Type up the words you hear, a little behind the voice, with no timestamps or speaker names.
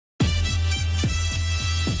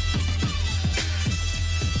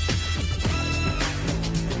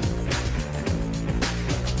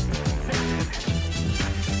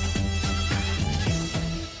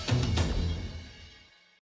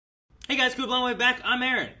guys, cool long way back. I'm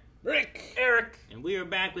Aaron. Rick. Eric. And we are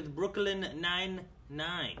back with Brooklyn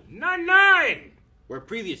Nine-Nine. 9-9! Where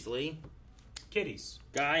previously, Kitties.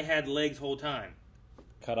 guy had legs whole time.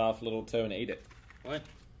 Cut off little toe and ate it. What?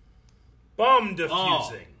 Bomb defusing.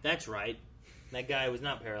 Oh, that's right. That guy was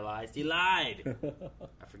not paralyzed. He lied.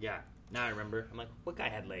 I forgot. Now I remember. I'm like, what guy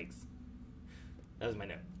had legs? That was my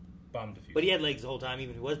note. Bomb defusing. But he had legs the whole time,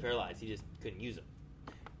 even if he was paralyzed. He just couldn't use them.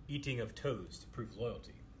 Eating of toes to prove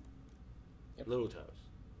loyalty. Yep. Little toes.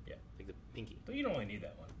 Yeah. Like the pinky. But you don't only need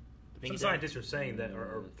that one. The pinky Some toe? scientists are saying that,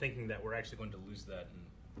 or thinking that we're actually going to lose that in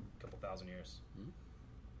a couple thousand years.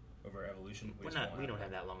 Over evolution. We don't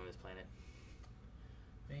have that long on this planet.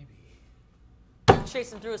 Maybe.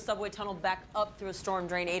 Chased him through a subway tunnel, back up through a storm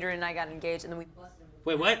drain. Adrian and I got engaged, and then we busted him.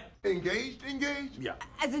 Wait, what? Engaged? Engaged? Yeah.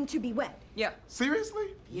 As in to be wed? Yeah. Seriously?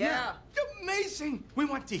 Yeah. Amazing. We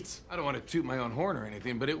want deets. I don't want to toot my own horn or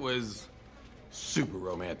anything, but it was super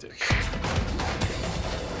romantic.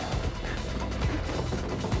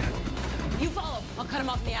 You follow. I'll cut him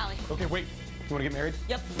off in the alley. Okay, wait. You want to get married?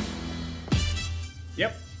 Yep.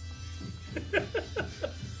 Yep. Yeah, but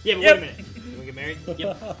Yep. wait a minute. You want to get married?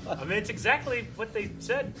 Yep. I mean, it's exactly what they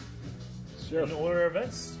said. Sure. In the order of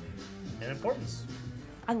events and importance.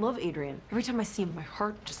 I love Adrian. Every time I see him, my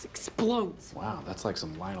heart just explodes. Wow, that's like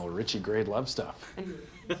some Lionel Richie grade love stuff.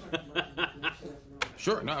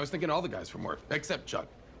 Sure. No, I was thinking all the guys from work, except Chuck.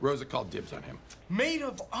 Rosa called dibs on him. Maid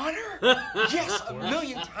of honor? Yes, a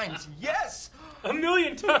million times, yes! A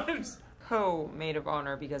million times! Co-maid of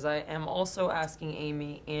honor, because I am also asking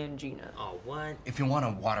Amy and Gina. Oh, what? If you want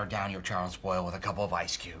to water down your Charles Boyle with a couple of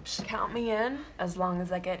ice cubes. Count me in as long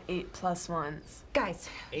as I get 8 + 1s. Guys.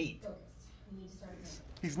 8.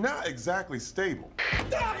 He's not exactly stable.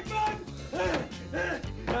 Oh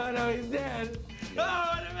no, he's dead. Oh,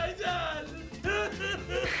 what have I done?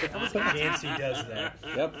 Jancy does that.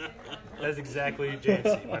 Yep. That's exactly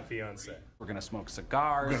Jancy, my fiance. We're gonna smoke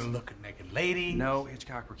cigars. We're gonna look at naked lady. No,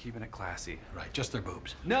 Hitchcock, we're keeping it classy. Right, just their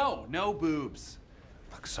boobs. No, no boobs.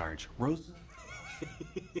 Look, Sarge, Rose.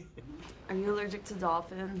 Are you allergic to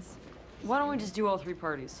dolphins? Why don't we just do all 3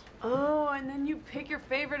 parties? Oh, and then you pick your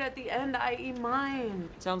favorite at the end, i.e. mine.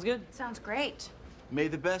 Sounds good? Sounds great. May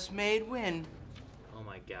the best maid win. Oh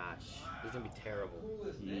my gosh. This is going to be terrible.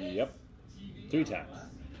 Yep. 3 times.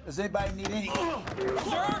 Does anybody need any?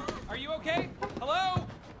 Sir, are you okay? Hello?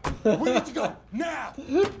 We need to go now.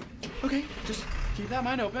 Okay, just keep that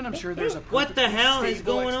mind open. I'm sure there's a What the hell is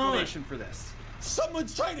stable going on? explanation for this.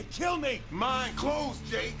 Someone's trying to kill me. Mind closed,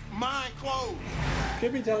 Jake. Mind closed.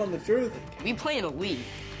 Could be telling the truth. We play in a league.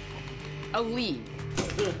 A league.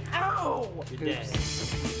 Ow! You're dead.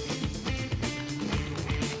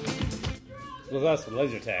 With us with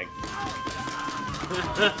laser tag.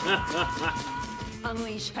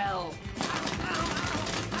 Unleash hell.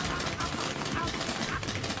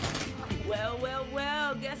 Well, well,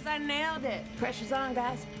 well, guess I nailed it. Pressure's on,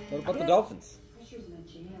 guys. What about the Dolphins?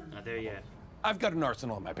 Not there yet. I've got an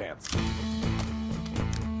arsenal in my pants.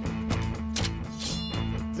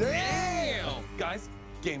 Damn! Guys,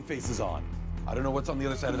 game face is on. I don't know what's on the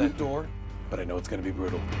other side of that door, but I know it's gonna be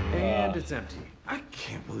brutal. And it's empty. I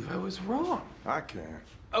can't believe I was wrong. I can.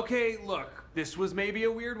 Okay, look, this was maybe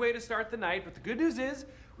a weird way to start the night, but the good news is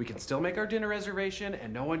we can still make our dinner reservation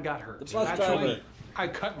and no one got hurt. The bus driver. I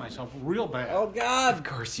cut myself real bad. Oh God! Of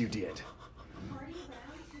course you did.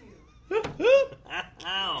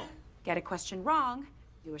 Ow. Get a question wrong,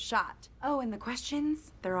 do a shot. Oh, and the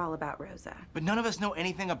questions, they're all about Rosa. But none of us know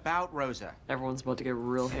anything about Rosa. Everyone's about to get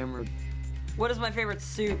real hammered. What is my favorite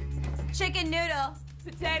soup? Chicken noodle.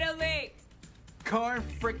 Potato leek. Corn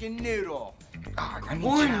frickin' noodle. Oh, I need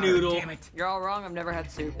Corn chowder, noodle. Damn it. You're all wrong. I've never had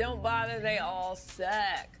soup. Don't bother, they all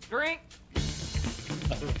suck. Drink.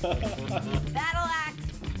 Battle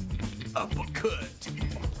axe. Uppercut.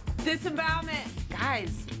 Disembowelment.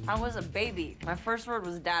 Guys, I was a baby. My first word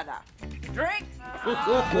was dada. Drink. What? I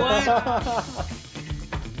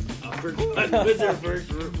forgot what was her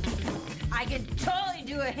first word. I can totally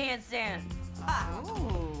do a handstand.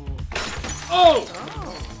 Oh!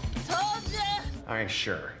 Told ya. All right,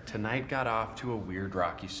 sure. Tonight got off to a weird,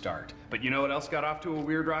 rocky start. But you know what else got off to a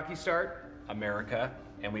weird, rocky start? America.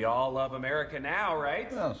 And we all love America now,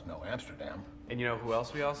 right? Well, it's no Amsterdam. And you know who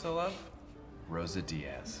else we also love? Rosa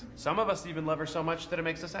Diaz. Some of us even love her so much that it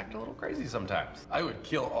makes us act a little crazy sometimes. I would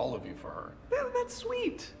kill all of you for her. Man, that's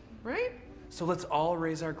sweet, right? So let's all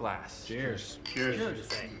raise our glass. Cheers. Cheers.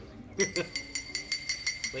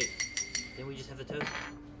 Wait, didn't we just have the toast?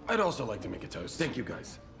 I'd also like to make a toast. Thank you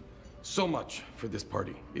guys so much for this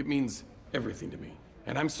party. It means everything to me.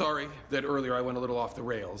 And I'm sorry that earlier I went a little off the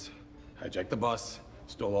rails. Hijacked the bus,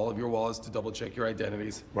 stole all of your wallets to double check your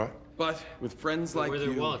identities. What? But with friends like Where their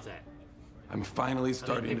you, wallets at? I'm finally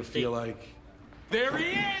starting to feel like... There he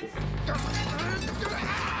is!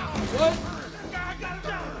 What? I got him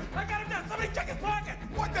down! I got him down! Somebody check his pocket!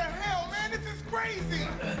 What the hell, man? This is crazy!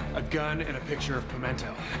 A gun and a picture of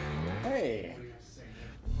Pimento. Hey.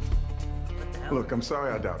 Look, I'm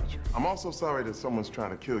sorry I doubted you. I'm also sorry that someone's trying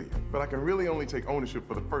to kill you. But I can really only take ownership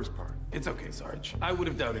for the first part. It's okay, Sarge. I would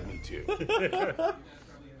have doubted me too.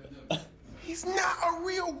 He's not a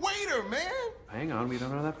real waiter, man! Hang on, we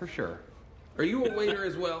don't know that for sure. Are you a waiter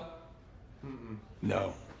as well?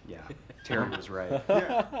 No. Yeah, Terry was right.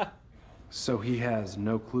 Yeah. So he has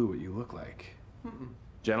no clue what you look like.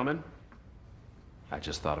 Gentlemen, I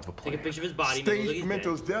just thought of a plan. Take a picture of his body. Maybe we'll look Stage at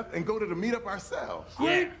Pimento's death and go to the meetup ourselves.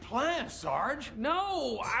 Great plan, Sarge.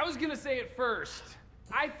 No, I was gonna say it first.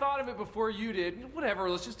 I thought of it before you did. Whatever,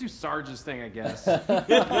 let's just do Sarge's thing, I guess.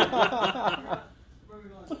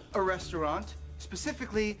 A restaurant,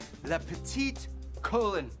 specifically La Petite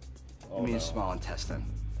Colon. I mean, small intestine,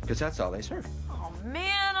 because that's all they serve. Oh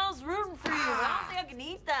man, I was rooting for you. I don't think I can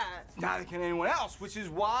eat that. Neither can anyone else, which is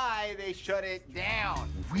why they shut it down.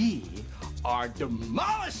 We are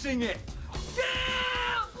demolishing it.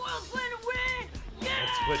 Yeah! Boyle's going to win! Yeah!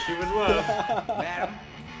 That's what you would want. Madam,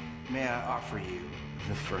 may I offer you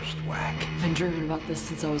the first whack? I've been dreaming about this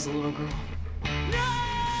since I was a little girl.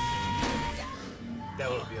 That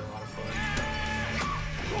would be a lot of fun.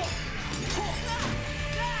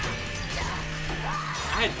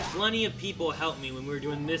 I had plenty of people help me when we were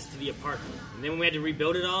doing this to the apartment. And then when we had to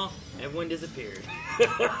rebuild it all, everyone disappeared.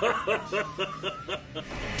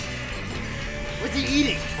 What's he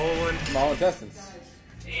eating? Poland. Small intestines.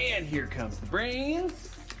 And here comes the brains.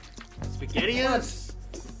 SpaghettiOs?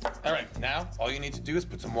 All right, now all you need to do is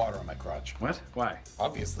put some water on my crotch. What? Why?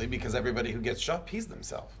 Obviously, because everybody who gets shot pees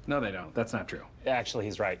themselves. No, they don't. That's not true. Actually,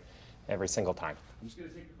 he's right. Every single time. I'm just gonna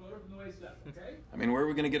take the photo from the waist up, okay? I mean, where are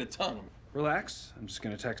we gonna get a tongue? Relax. I'm just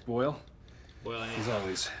gonna text Boyle. Boyle, He's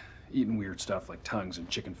always eating weird stuff like tongues and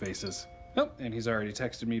chicken faces. Oh, and he's already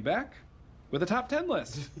texted me back with a top 10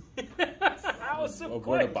 list. That was so quick.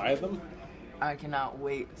 Where to buy them? I cannot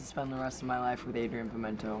wait to spend the rest of my life with Adrian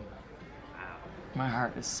Pimento. My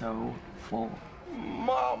heart is so full.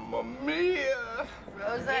 Mamma mia!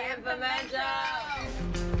 Rosa and Pimento!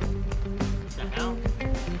 What the hell?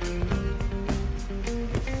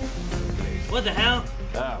 What the hell?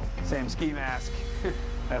 Oh, same ski mask.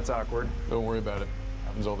 That's awkward. Don't worry about it.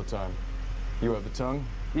 Happens all the time. You have the tongue?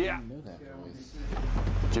 Yeah. I know that voice.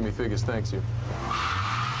 Jimmy Figgis thanks you.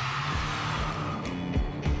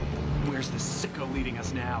 Where's the sicko leading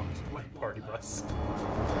us now? Like party bus.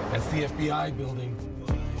 That's the FBI building.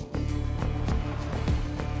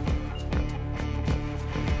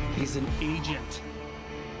 He's an agent.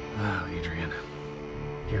 Oh, Adrian.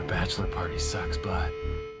 Your bachelor party sucks, bud.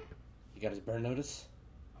 You got his burn notice?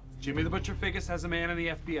 Jimmy the Butcher Figgis has a man in the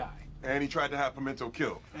FBI. And he tried to have Pimento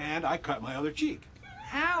killed. And I cut my other cheek.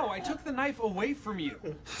 How? I took the knife away from you.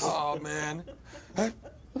 Oh, man.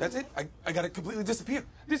 That's it? I gotta completely disappear.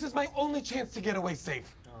 This is my only chance to get away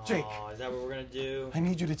safe. Jake. Oh, is that what we're gonna do? I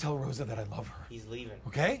need you to tell Rosa that I love her. He's leaving.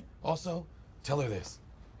 Okay? Also, tell her this.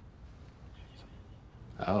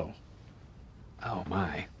 Oh. Oh,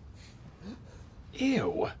 my.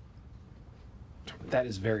 Ew. That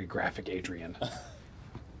is very graphic, Adrian.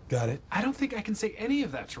 Got it. I don't think I can say any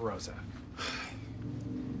of that to Rosa.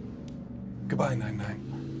 Goodbye,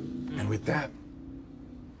 9-9. And with that,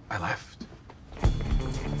 I left.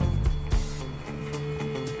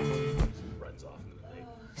 Runs off into the night.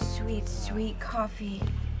 Sweet, sweet coffee.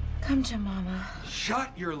 Come to mama.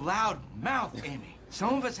 Shut your loud mouth, Amy.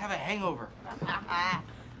 Some of us have a hangover.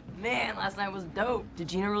 Man, last night was dope. Did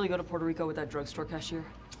Gina really go to Puerto Rico with that drugstore cashier?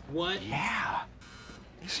 What? Yeah.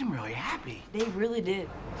 They seem really happy. They really did.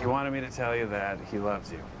 He wanted me to tell you that he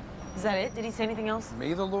loves you. Is that it? Did he say anything else?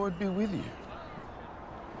 May the Lord be with you.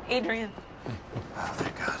 Adrian. Oh,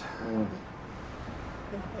 thank God.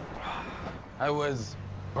 I was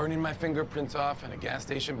burning my fingerprints off in a gas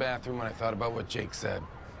station bathroom when I thought about what Jake said.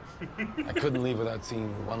 I couldn't leave without seeing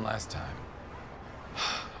you one last time.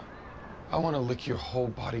 I want to lick your whole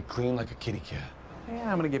body clean like a kitty cat.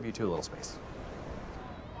 Yeah, I'm gonna give you two a little space.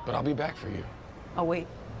 But I'll be back for you. I'll wait.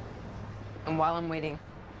 And while I'm waiting,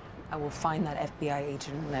 I will find that FBI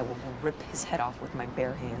agent and I will rip his head off with my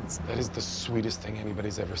bare hands. That is the sweetest thing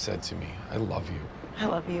anybody's ever said to me. I love you. I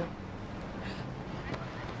love you.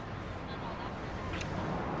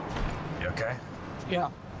 You okay? Yeah.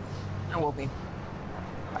 I will be.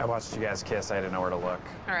 I watched you guys kiss. I didn't know where to look.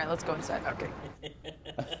 All right, let's go inside. Okay.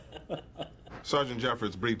 Sergeant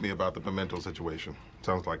Jeffords briefed me about the Pimento situation.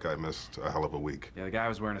 Sounds like I missed a hell of a week. Yeah, the guy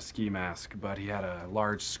was wearing a ski mask, but he had a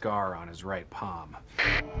large scar on his right palm.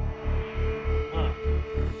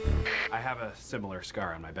 I have a similar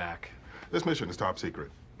scar on my back. This mission is top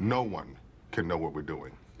secret. No one can know what we're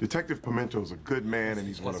doing. Detective Pimento's a good man, and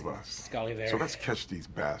he's one of us. Scully there. So let's catch these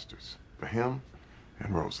bastards. For him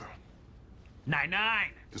and Rosa. 9-9.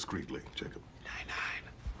 Discreetly, Jacob.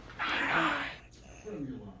 9-9.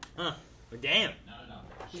 Huh. Well, damn.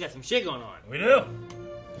 We got some shit going on. We do.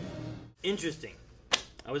 Interesting.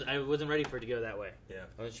 I wasn't ready for it to go that way. Yeah.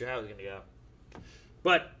 I wasn't sure how it was going to go.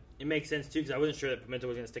 But it makes sense, too, because I wasn't sure that Pimento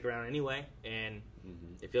was going to stick around anyway, and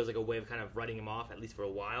it feels like a way of kind of writing him off, at least for a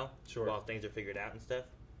while, while things are figured out and stuff.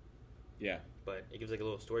 Yeah. But it gives like a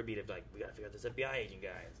little story beat of like, we got to figure out this FBI agent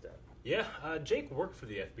guy and stuff. Yeah, Jake worked for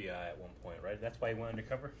the FBI at one point, right? That's why he went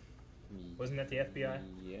undercover? Wasn't that the FBI?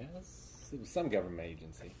 Yes. It was some government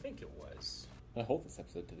agency. I think it was. I hold this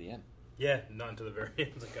episode to the end. Yeah, not until the very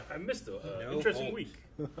end. Like, I missed an No interesting hope. week.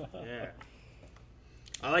 Yeah.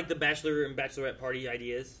 I like the bachelor and bachelorette party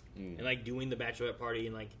ideas, and like doing the bachelorette party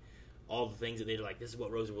and like all the things that they're like, this is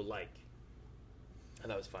what Rosa would like. I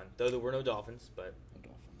thought it was fun. Though there were no dolphins, but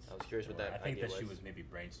I was curious what that I think idea that she was maybe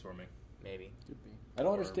brainstorming. Maybe. Could be. I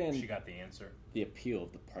don't Or understand. She got the answer. The appeal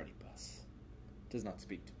of the party bus does not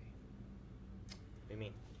speak to me. What do you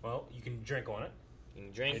mean? Well, you can drink on it. You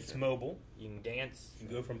can drink. It's mobile. You can dance. You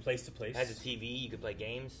can go from place to place. It has a TV. You can play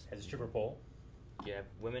games. Has a stripper pole. You have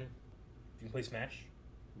women. You can play Smash.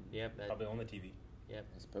 Yep. Probably on the TV. Yep.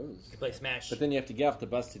 I suppose. You can play Smash. But then you have to get off the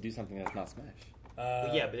bus to do something that's not Smash.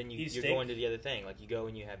 Well, yeah, but then eat you're steak. going to the other thing. Like you go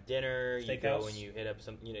and you have dinner. You Steakhouse. go and you hit up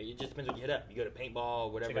some. You know, it just depends what you hit up. You go to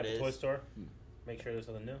paintball, whatever Check out it the is. toy store. Make sure there's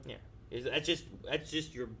something new. Yeah. That's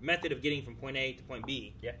just your method of getting from point A to point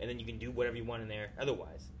B. Yeah. And then you can do whatever you want in there.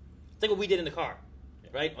 Otherwise, it's like what we did in the car,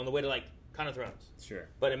 right? On the way to like Con of Thrones. Sure.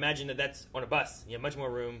 But imagine that's on a bus. You have much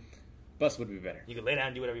more room. Bus would be better. You can lay down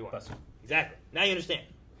and do whatever you want. Bus. Exactly. Now you understand.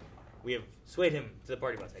 We have swayed him to the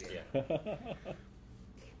party bus idea.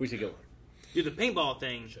 We should go. Dude, the paintball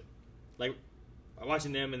thing, like,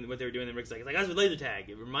 watching them and what they were doing, and Rick's like, I was with laser tag.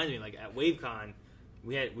 It reminds me, like, at WaveCon,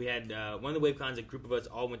 we had one of the WaveCons, a group of us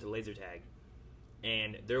all went to laser tag.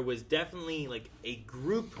 And there was definitely, like, a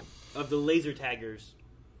group of the laser taggers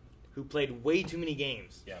who played way too many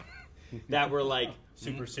games. Yeah. That were, like,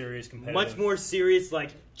 Super serious, competitive. much more serious, like,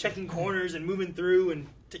 checking corners and moving through and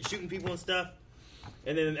shooting people and stuff.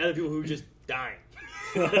 And then other people who were just dying.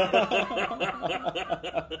 Like,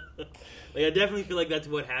 I definitely feel like that's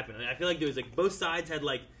what happened. I feel like there was like both sides had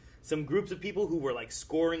like some groups of people who were like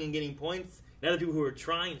scoring and getting points, and other people who were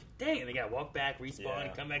trying. Dang, they gotta walk back, respawn,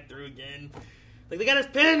 and come back through again. Like they got us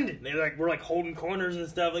pinned. And they like we're like holding corners and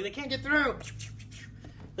stuff. Like they can't get through.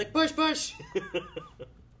 Like push.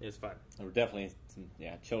 It was fun. There were definitely some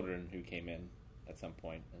children who came in at some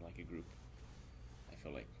point in like a group. I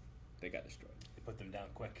feel like they got destroyed. They put them down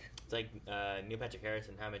quick. It's like Neil Patrick Harris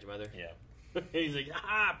and How I Met Your Mother. Yeah. He's like, you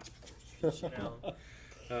know.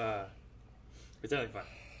 It's definitely fun.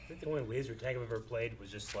 I think the only laser tag I've ever played was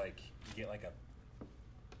just like you get like a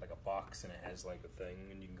box and it has like a thing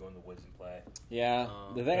and you can go in the woods and play. Yeah.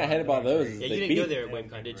 The thing I hate about those is you they didn't go beat. there at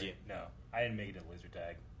WaveCon, did you? No, I didn't make it to laser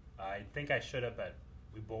tag. I think I showed up at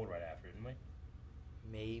we bowled right after, didn't we?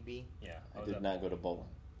 Maybe. Yeah. I did not go to bowling.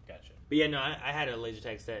 Gotcha. But yeah, no, I had a laser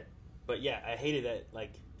tag set. But yeah, I hated that.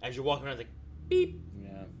 Like as you're walking around, it's like beep.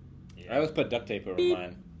 Yeah. I always put duct tape over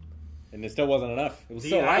mine, and it still wasn't enough. It was The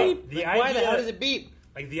so loud. Why the hell does it beep?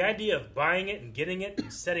 Like the idea of buying it and getting it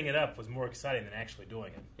and setting it up was more exciting than actually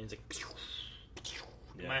doing it. And it's like.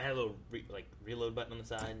 Mine had a little reload button on the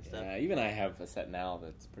side and stuff. Yeah, even I have a set now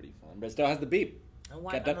that's pretty fun, but it still has the beep.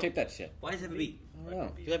 Why- Got duct tape that shit. Why does it have a beep? I don't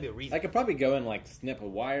know. There's gotta be a reason. I could probably go and like snip a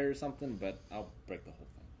wire or something, but I'll break the whole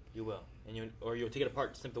thing. You will, and you'll take it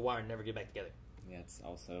apart, snip the wire, and never get back together. Yeah, it's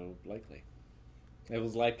also likely. It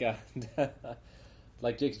was like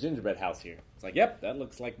like Jake's gingerbread house here. It's like, yep, that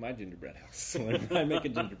looks like my gingerbread house when I make a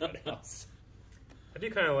gingerbread house. I do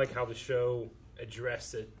kind of like how the show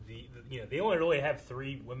addressed it. They only really have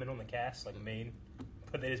 3 women on the cast, like main,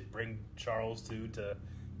 but they just bring Charles to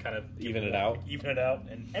kind of Even it out,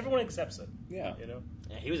 and everyone accepts it. Yeah, you know.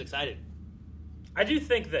 Yeah, he was excited. I do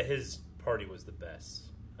think that his party was the best,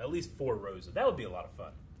 at least for Rosa. That would be a lot of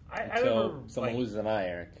fun. I Until remember someone loses an eye,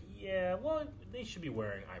 Eric. Yeah, well, they should be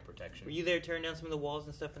wearing eye protection. Were you there tearing down some of the walls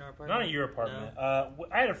and stuff in our apartment? Not in your apartment. No?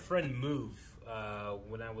 I had a friend move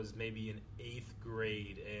when I was maybe in 8th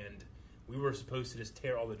grade, and we were supposed to just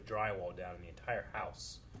tear all the drywall down in the entire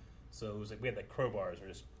house. So it was like we had like crowbars, we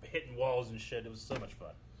were just hitting walls and shit. It was so much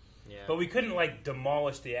fun. Yeah. But we couldn't like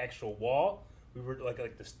demolish the actual wall. we were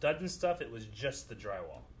like the studs and stuff. It was just the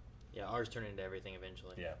drywall. Yeah, ours turned into everything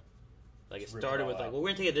eventually. Yeah. Like, it Just rip started it all with, like, out. well, we're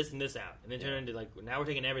going to take this and this out. And then turned into, like, now we're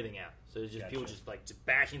taking everything out. So it's just people just, like, just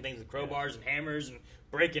bashing things with crowbars and hammers and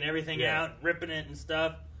breaking everything out, ripping it and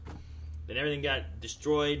stuff. Then everything got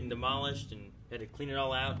destroyed and demolished and had to clean it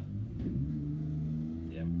all out.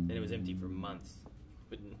 Yeah. Then it was empty for months.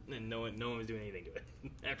 But then no one was doing anything to it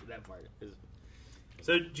after that part.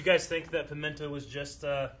 So did you guys think that Pimento was just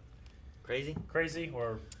crazy? Crazy?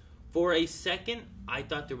 Or... For a second, I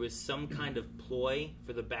thought there was some kind of ploy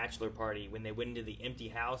for the bachelor party when they went into the empty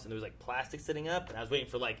house and there was like plastic sitting up, and I was waiting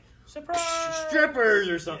for like strippers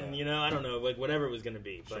or something, you know? I don't know, like whatever it was going to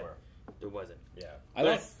be, but there wasn't. Yeah, I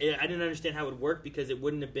didn't understand how it would work because it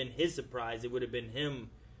wouldn't have been his surprise; it would have been him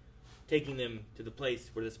taking them to the place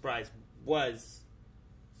where the surprise was.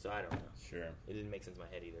 So I don't know. Sure, it didn't make sense in my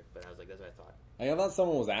head either. But I was like, that's what I thought. I thought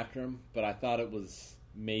someone was after him, but I thought it was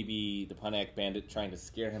maybe the Pontiac Bandit trying to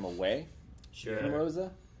scare him away from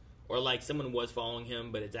Rosa. Or like someone was following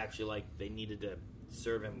him, but it's actually like they needed to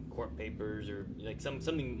serve him court papers or like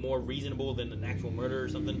something more reasonable than an actual murder or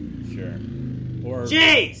something. Sure. Or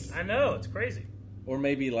Jeez! I know, it's crazy. Or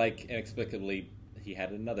maybe like inexplicably he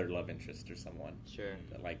had another love interest or someone. Sure.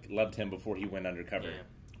 That like loved him before he went undercover. Yeah.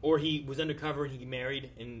 Or he was undercover and he married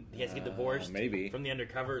and he has to get divorced. Maybe. From the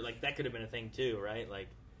undercover. Like that could have been a thing too, right? Like,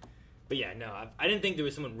 but yeah, no, I didn't think there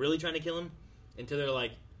was someone really trying to kill him until they're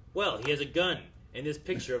like, well, he has a gun and this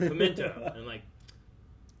picture of Pimento. And I'm like,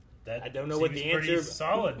 I don't know what the answer.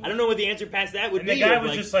 Solid. I don't know what the answer past that would and be. The guy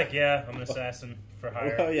was just like, yeah, I'm an assassin for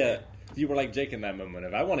hire. Oh yeah, you were like Jake in that moment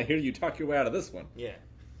of I want to hear you talk your way out of this one. Yeah,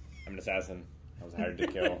 I'm an assassin. I was hired to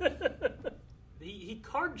kill. He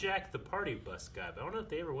carjacked the party bus guy, but I don't know if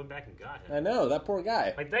they ever went back and got him. I know, that poor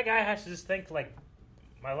guy. Like, that guy has to just think, like,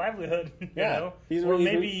 my livelihood, you know? He's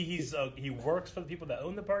he works for the people that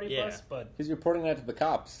own the party bus, but... He's reporting that to the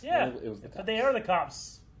cops. Yeah, it was the cops. But they are the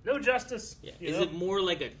cops. No justice. Yeah. Is it more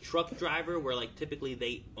like a truck driver where, like, typically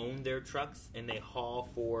they own their trucks and they haul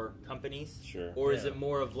for companies? Sure. Or is it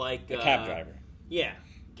more of like... a cab driver. Yeah,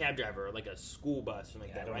 cab driver, or like a school bus or something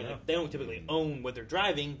like that, right? know. Like, they don't typically own what they're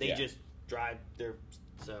driving. They Yeah. just drive their...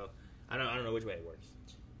 So, I don't know which way it works.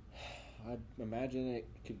 I'd imagine it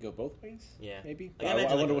could go both ways. Yeah. Maybe. Like,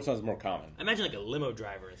 I wonder which one's more common. I imagine like a limo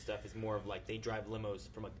driver and stuff is more of like they drive limos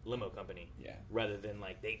from a limo company. Yeah. Rather than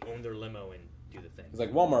like they own their limo and do the thing. It's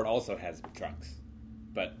like Walmart also has trucks,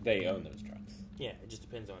 but they own those trucks. Yeah, it just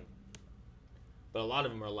depends on. But a lot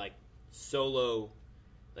of them are like solo,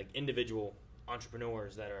 like individual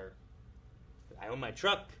entrepreneurs that are. I own my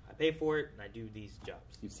truck, I pay for it, and I do these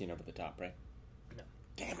jobs. You've seen Over the Top, right? No.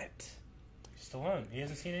 Damn it. Stallone. He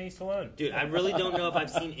hasn't seen any Stallone. Dude, I really don't know if I've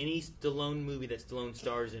seen any Stallone movie that Stallone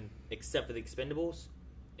stars in except for The Expendables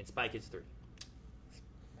and Spy Kids 3.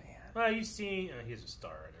 Well, you've seen... he's a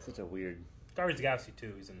star in it. Such a weird... Guardians of the Galaxy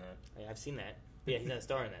 2, he's in that. Yeah, I've seen that. Yeah, he's not a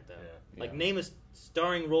star in that, though. Yeah. Like, name a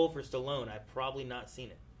starring role for Stallone. I've probably not seen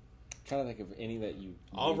it. I'm trying to think of any that you...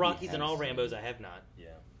 All Rockies and all Rambos, I have not. Yeah.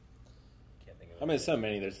 Can't think of I mean, there's so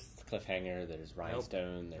many. There's Cliffhanger, there's Nope.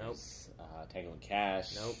 Rhinestone, there's Tango and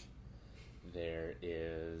Cash. Nope. There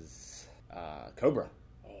is Cobra.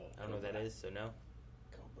 I don't know what that is, so no.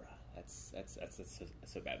 Cobra. That's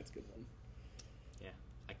so bad. It's a good one. Yeah.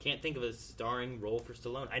 I can't think of a starring role for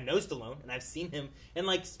Stallone. I know Stallone, and I've seen him. And,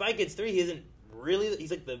 like, Spy Kids 3, he isn't really... He's,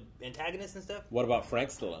 like, the antagonist and stuff. What about Frank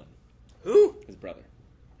Stallone? Who? His brother.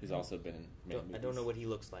 Who's also been in many movies. I don't know what he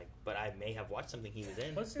looks like, but I may have watched something he was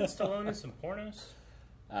in. Wasn't Stallone in some pornos?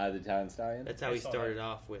 The Italian Stallion? That's how he started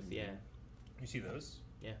off with, yeah. You see those?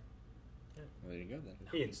 Yeah. Well, there you go, then.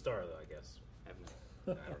 He didn't star, though, I guess. I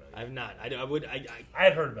don't know. I've not. I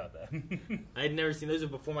had heard about that. I had never seen those. Are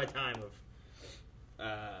before my time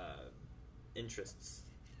of interests.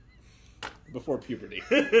 Before puberty.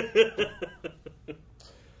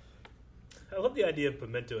 I love the idea of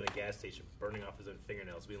Pimento in a gas station burning off his own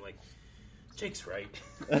fingernails, being like, Jake's right.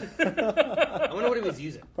 I wonder what he was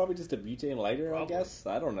using. Probably just a butane lighter, I guess.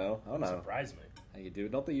 I don't know. I don't know. Surprise me. How you do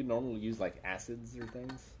it? Don't they normally use like acids or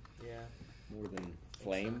things? Yeah. More than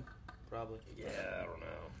flame? Probably. Yeah, I don't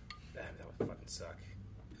know. That would fucking suck.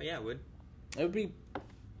 Oh, yeah, it would. It would be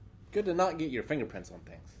good to not get your fingerprints on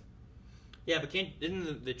things. Yeah, but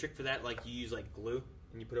isn't the trick for that, like, you use, like, glue,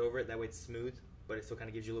 and you put it over it, that way it's smooth, but it still kind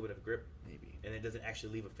of gives you a little bit of grip? Maybe. And it doesn't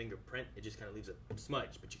actually leave a fingerprint, it just kind of leaves a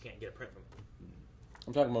smudge, but you can't get a print from it.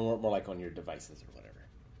 I'm talking more like on your devices or whatever.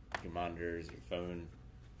 Your monitors, your phone.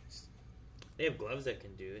 They have gloves that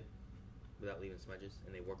can do it without leaving smudges,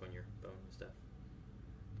 and they work on your phone and stuff.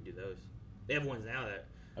 You can do those. They have ones now that...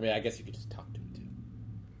 I mean, I guess you could just talk to it, too.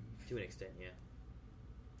 To an extent, yeah.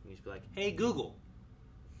 You just be like, hey, Google,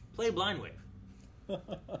 play Blind Wave.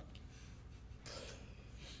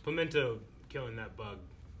 Pimento killing that bug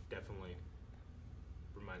definitely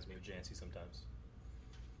reminds me of Jancy sometimes.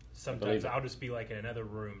 Sometimes I'll just be like in another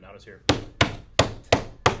room and I'll just hear.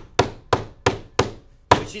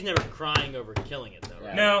 But she's never crying over killing it, though,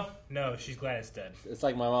 right? No, she's glad it's dead. It's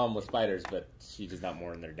like my mom with spiders, but she does not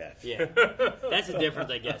mourn their death. Yeah. That's the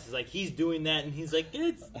difference, I guess. It's like he's doing that and he's like,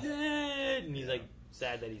 it's dead. And he's like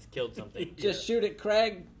sad that he's killed something. Just shoot it,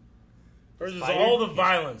 Craig. Hers is all the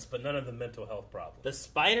violence, but none of the mental health problems. The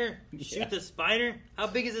spider? You shoot the spider? How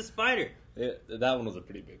big is a spider? That one was a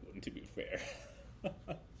pretty big one, to be fair.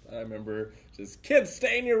 I remember just, kids,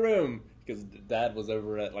 stay in your room. Because Dad was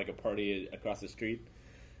over at like a party across the street.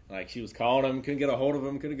 Like, she was calling him, couldn't get a hold of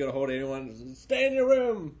him, couldn't get a hold of anyone. Just, stay in your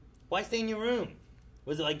room. Why stay in your room?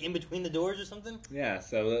 Was it like in between the doors or something? Yeah,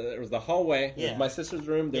 so there was the hallway. It was my sister's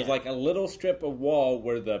room. There's like a little strip of wall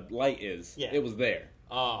where the light is. Yeah. It was there.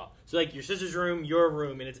 Oh, so like your sister's room, your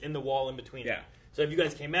room, and it's in the wall in between. Yeah. So if you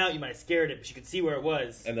guys came out, you might have scared it, but she could see where it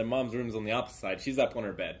was. And then Mom's room's on the opposite side. She's up on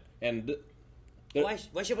her bed. And why is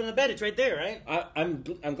she up on the bed? It's right there, right? I'm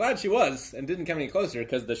glad she was and didn't come any closer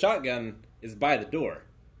because the shotgun is by the door.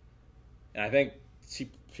 And I think she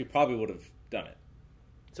probably would have done it.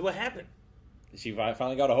 So what happened? She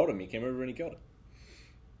finally got a hold of him. He came over and he killed him.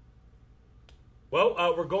 Well,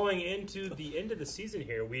 we're going into the end of the season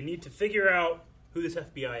here. We need to figure out who this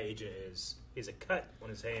FBI agent is. He has a cut on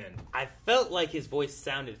his hand. I felt like his voice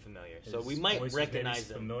sounded familiar, so His we might voice recognize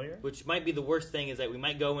is him. familiar? Which might be the worst thing is that we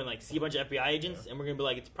might go and like see a bunch of FBI agents, and we're gonna be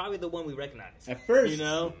like, it's probably the one we recognize. At first, you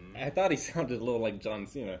know, I thought he sounded a little like John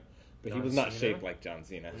Cena, but he was not shaped like John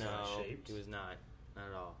Cena. No, he was not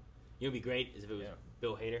at all. You know, it'd be great is if it was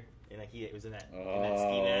Bill Hader, and like he was in that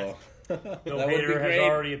ski mask. Bill Hader has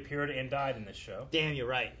already appeared and died in this show. Damn, you're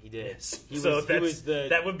right. He did. Yes. He was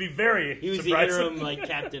that would be very He was surprising. the interim like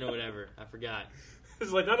captain or whatever. I forgot.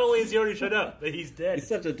 It's like, not only is he already shut up, but he's dead. He's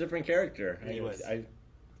such a different character. He was. I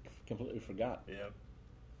completely forgot. Yeah.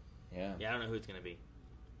 Yeah, I don't know who it's going to be.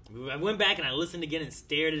 I went back and I listened again and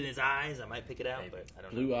stared in his eyes. I might pick it out, but I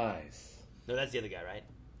don't know. Blue eyes. No, that's the other guy, right?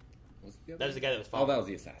 That was the guy that was Oh, following. that was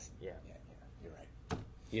the assassin. Yeah. You're right.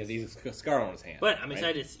 He has a scar on his hand. But I'm right?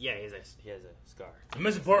 excited. He has a scar. And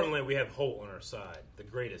most importantly, we have Holt on our side, the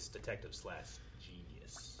greatest detective /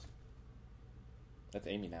 genius. That's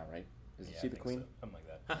Amy now, right? Isn't Yeah, she I the think queen? so. Something like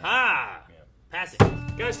that. Ha-ha! Yeah. Pass it.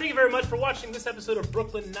 Guys, thank you very much for watching this episode of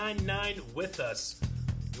Brooklyn Nine-Nine with us.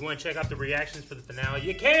 If you want to check out the reactions for the finale,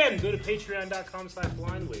 you can! Go to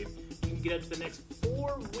patreon.com/blindwave. You can get up to the next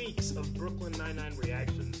 4 weeks of Brooklyn Nine-Nine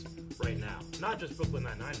reactions right now. Not just Brooklyn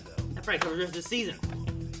Nine-Nine, though. That probably covers the rest of the season.